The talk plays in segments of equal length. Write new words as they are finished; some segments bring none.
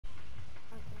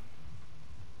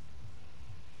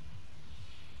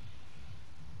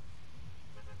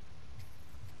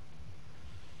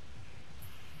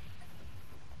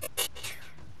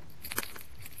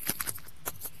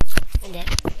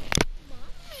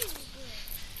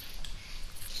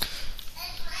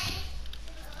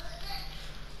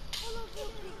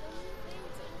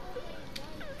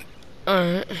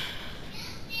Alright.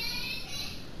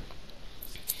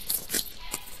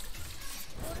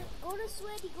 Go to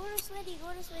Sweaty, go to Sweaty,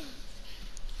 go to Sweaty.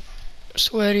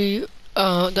 Sweaty,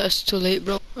 that's too late,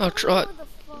 bro. I'll try. What the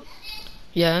fuck?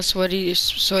 Yeah, sweaty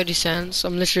sands.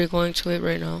 I'm literally going to it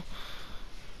right now.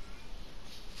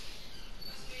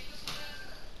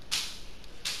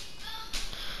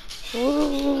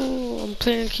 Woo! I'm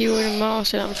playing keyboard and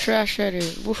mouse and I'm trash at it.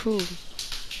 Woohoo!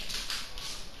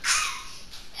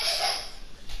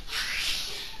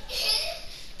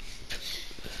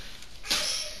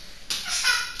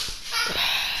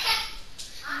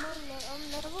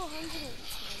 I'm level 110.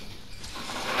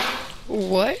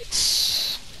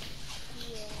 What?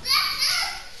 Yeah.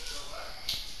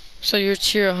 So you're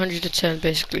tier 110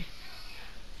 basically.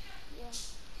 Yeah.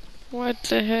 What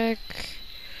the heck?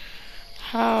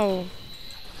 How?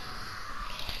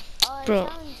 Bro,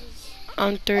 Challenges. I'm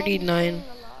And you're 39. playing a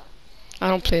lot. I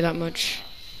don't You're play that playing a much. lot.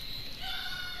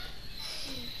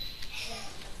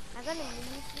 Yeah. I got a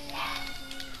mini thing.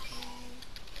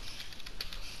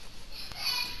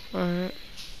 Alright.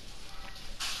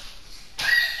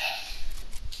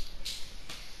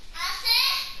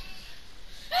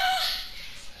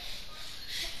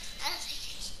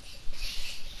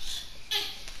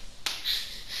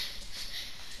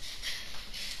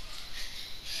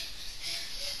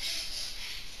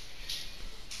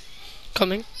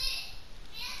 Coming.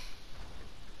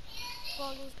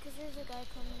 Follows, because there's a guy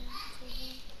coming towards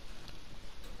me.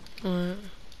 Alright.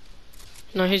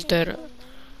 No, I he's think dead. I'm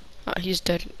dying. He's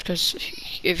dead. Because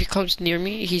if he comes near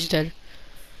me, he's dead.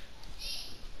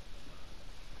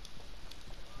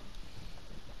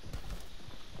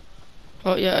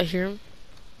 Oh, yeah, I hear him.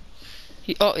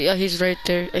 Oh, yeah, he's right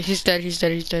there. He's dead, he's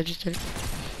dead, he's dead, he's dead.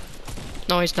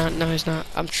 No, he's not. No, he's not.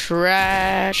 I'm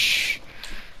trash.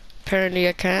 Apparently,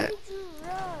 I Why can't. did you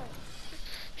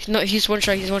rush? No, he's one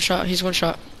shot, he's one shot, he's one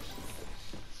shot.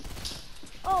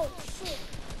 Oh, shit.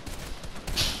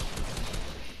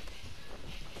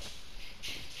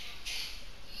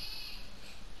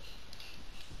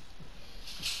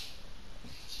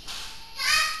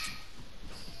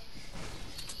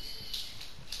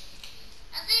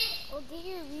 Oh, get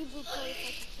your reboot card if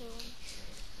I can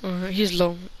kill him. He's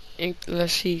low.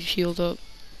 Unless he healed up.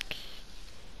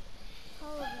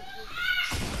 Probably good.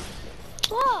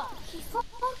 Fuck! He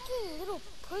fucking little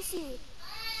pussy.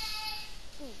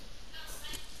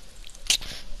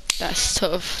 That's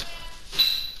tough.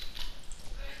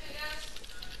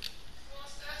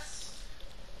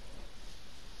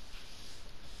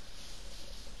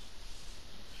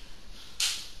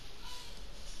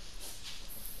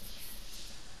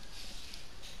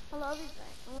 Hello, I'll be back.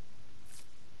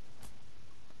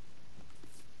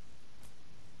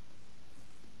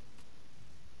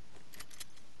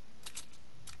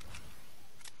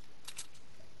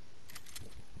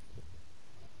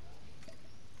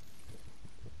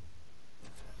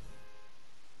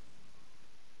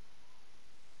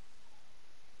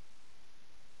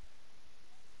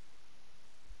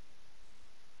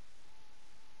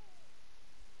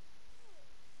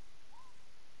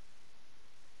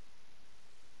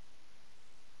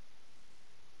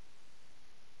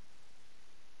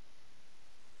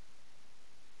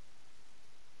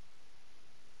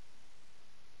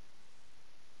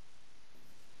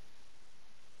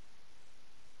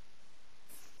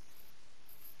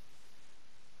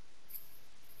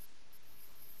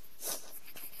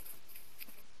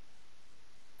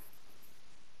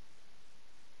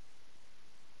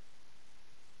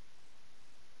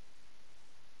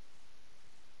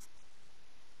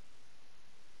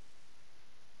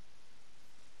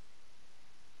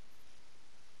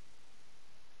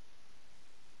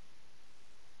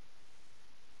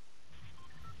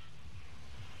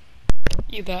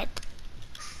 You back?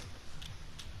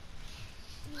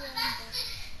 Yeah,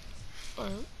 I'm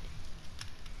back. Alright.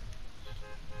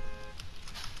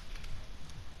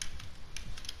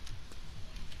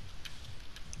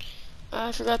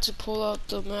 I forgot to pull out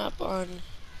the map on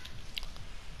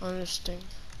this thing.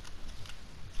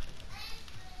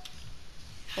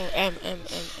 Oh, alright,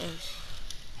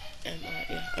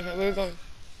 yeah. Okay, where we going?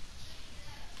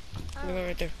 We're going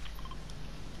right there.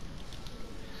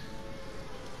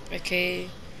 Okay,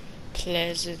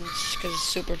 Pleasant, because it's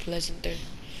super pleasant there.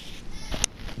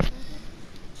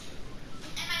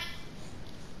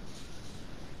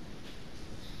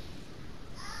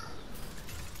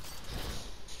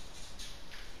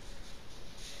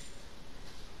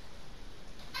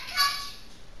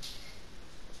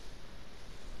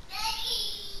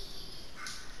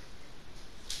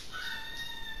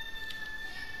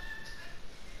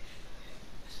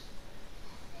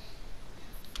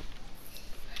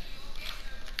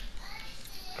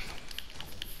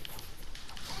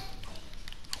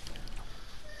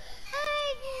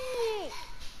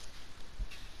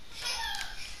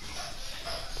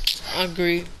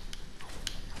 Agree.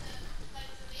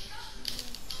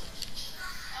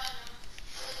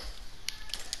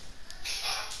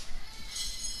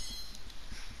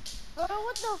 Bro,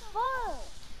 what the fuck?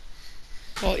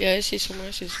 Oh yeah, I see someone.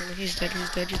 I see someone. He's dead. He's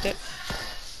dead. He's dead.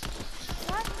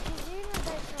 What? Is there no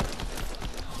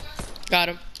that Got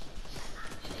him.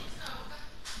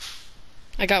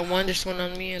 I got one. There's one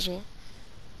on me as well.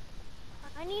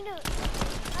 I need to.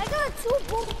 I got two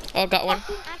Oh, got one.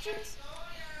 fucking actions.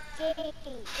 Gay.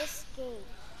 This gay.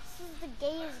 This is the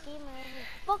gayest game I ever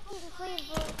fucking played,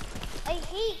 bro. I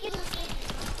hate getting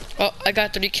sniped. Oh, I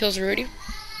got 3 kills already.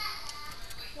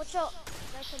 Watch out.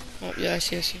 That can... Oh yeah, I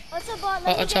see. I see. What's up, bot? Oh,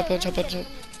 Let me on get top, it. on top, on top.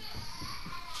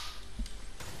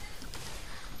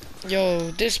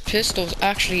 Yo, this pistol's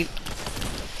actually.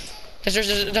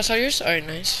 That's all yours? Alright,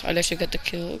 nice. I'll let you get the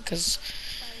kill, cause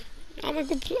I'm a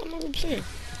good player.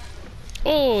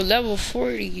 Oh, level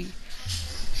 40.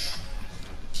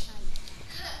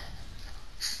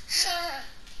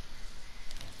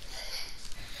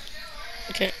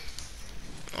 Okay.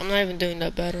 I'm not even doing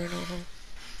that bad right now, huh?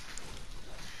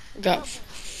 Got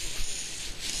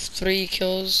 3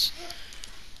 kills.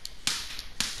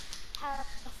 Have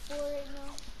 4 right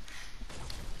now.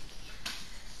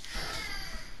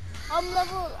 I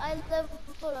leveled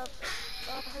up.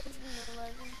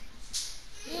 111.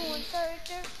 You one star right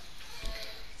there?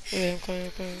 Yeah, I'm coming,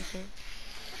 I'm coming, I'm coming.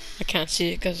 I can't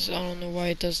see it because I don't know why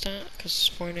it does that. Because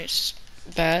Fortnite's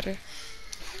bad.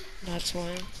 That's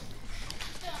why.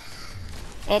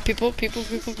 Oh, people.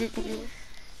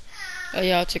 Oh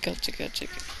yeah, I'll take it.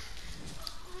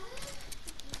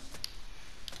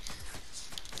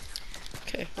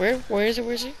 Okay, where is it?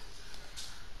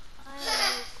 I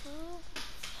have no clue.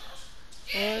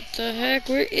 What the heck?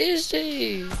 Where is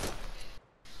he?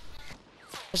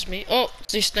 That's me. Oh,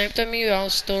 they sniped at me. I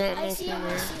still don't I know see from him, I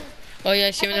where. see him. Oh yeah,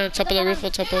 I see him on top of the roof.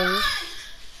 On top of the roof.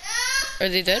 Are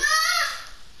they dead?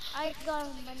 I got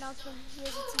him, I knocked him. He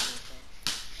has a teammate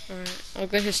though. Alright, I'll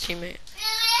get his teammate.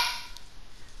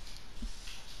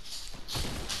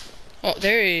 Oh,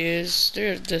 there he is.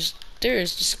 There is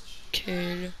this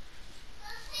kid.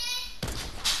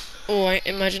 Oh, I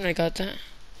imagine I got that.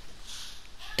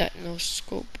 That no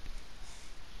scope.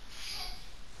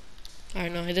 I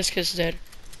know, this kid's dead.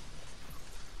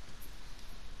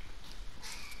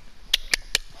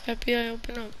 FBI,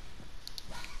 open up.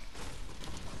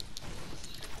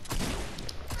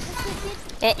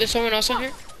 Oh, there's someone else on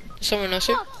here. There's someone else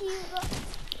here. Fuck you, bro.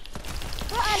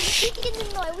 Bro, I weakened him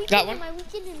though. I Got weakened one. him. I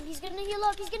weakened him. He's gonna heal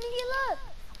up. He's gonna heal up.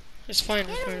 It's fine.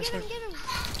 Get It's fine. him, It's get fine. him, get him.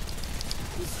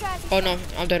 He's trapped. Oh no,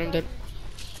 I'm dead. He's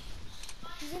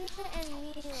in the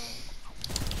enemy heal.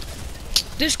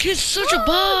 This kid's such a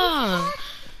bomb.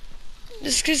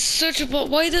 This kid's such a bomb.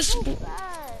 Why this? So bad.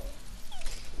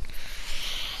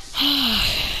 I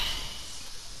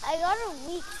got him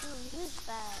weak too. He was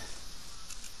bad.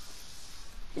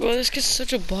 Bro, this kid's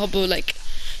such a bubble. Like,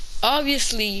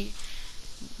 obviously,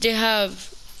 they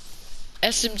have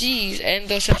SMGs and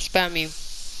those have spam you.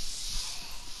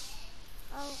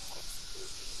 Oh,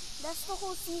 that's the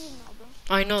whole season now, bro.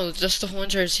 I know, just the whole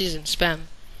entire season, spam.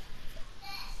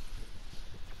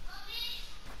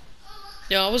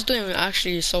 Yeah, I was doing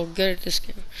actually so good at this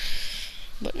game.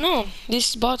 But no,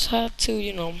 these bots had to,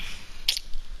 you know,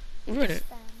 ruin it.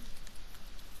 Spam.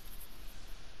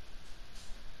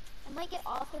 I might get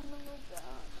off in the middle, but I don't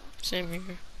know. Same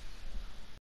here.